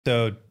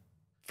So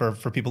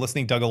for people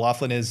listening, Doug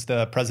O'Loughlin is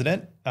the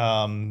president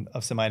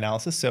of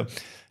SemiAnalysis. So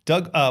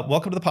Doug,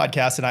 welcome to the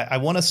podcast. And I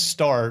want to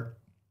start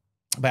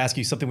by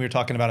asking you something we were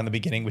talking about in the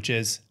beginning, which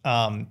is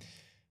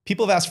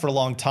people have asked for a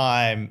long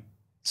time,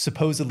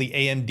 supposedly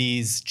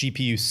AMD's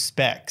GPU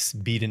specs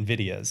beat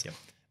NVIDIA's,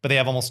 but they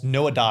have almost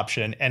no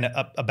adoption. And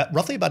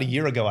roughly about a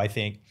year ago, I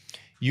think,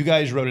 you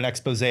guys wrote an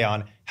expose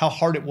on how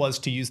hard it was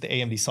to use the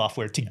AMD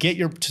software to get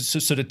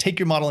to take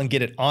your model and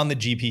get it on the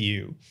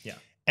GPU. Yeah.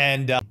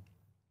 And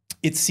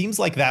it seems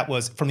like that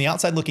was, from the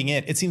outside looking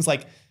in, it seems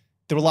like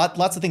there were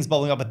lots of things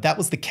bubbling up, but that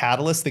was the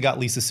catalyst that got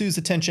Lisa Su's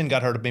attention,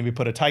 got her to maybe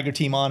put a Tiger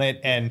team on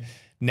it. And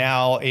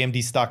now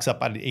AMD stock's up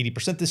about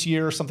 80% this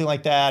year or something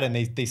like that. And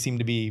they seem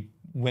to be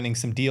winning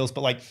some deals.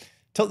 But like,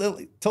 tell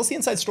us the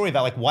inside story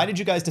about like, why did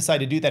you guys decide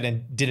to do that?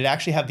 And did it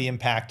actually have the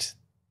impact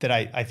that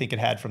I think it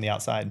had from the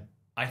outside?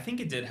 I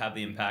think it did have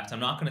the impact. I'm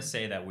not going to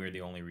say that we're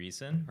the only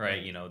reason,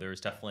 right? You know,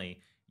 there's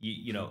definitely,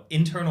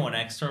 internal and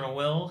external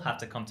will have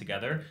to come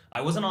together.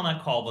 I wasn't on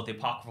that call, but the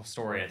apocryphal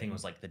story, I think it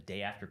was like the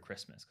day after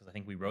Christmas, because I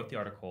think we wrote the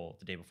article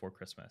the day before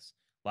Christmas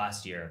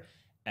last year.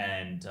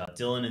 And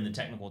Dylan and the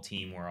technical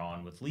team were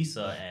on with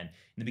Lisa. And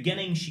in the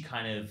beginning, she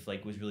kind of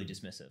like was really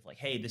dismissive. Like,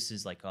 hey, this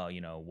is like,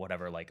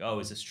 whatever. Like, oh,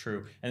 is this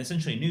true? And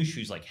essentially knew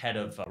she was like head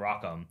of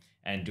Rockham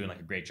and doing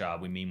like a great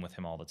job. We meme with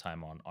him all the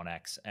time on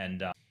X.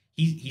 And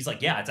he's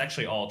like, yeah, it's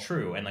actually all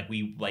true. And like,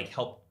 we like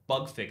help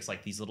bug fix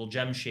like these little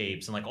gem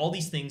shapes and like all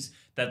these things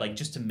that like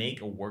just to make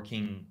a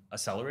working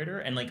accelerator.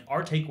 And like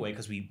our takeaway,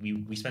 because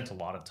we spent a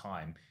lot of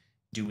time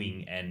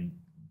doing and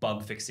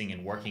bug fixing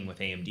and working with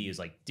AMD is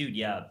like, dude,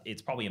 yeah,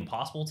 it's probably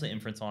impossible to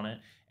inference on it,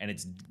 and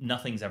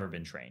nothing's ever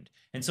been trained.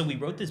 And so we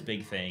wrote this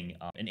big thing,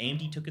 and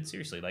AMD took it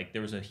seriously. Like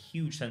there was a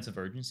huge sense of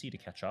urgency to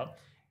catch up.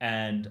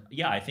 And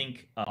yeah, I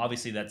think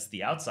obviously that's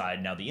the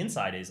outside. Now the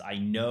inside is I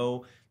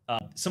know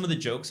some of the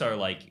jokes are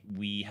like,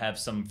 we have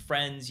some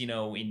friends, in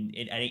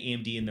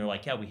AMD, and they're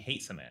like, yeah, we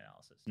hate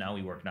SemiAnalysis. Now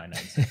we work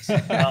 996.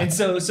 And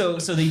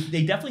so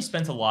they definitely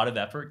spent a lot of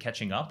effort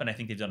catching up, and I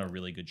think they've done a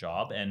really good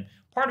job. And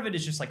part of it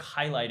is just like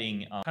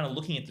highlighting, kind of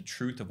looking at the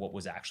truth of what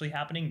was actually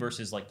happening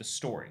versus like the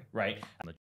story, right?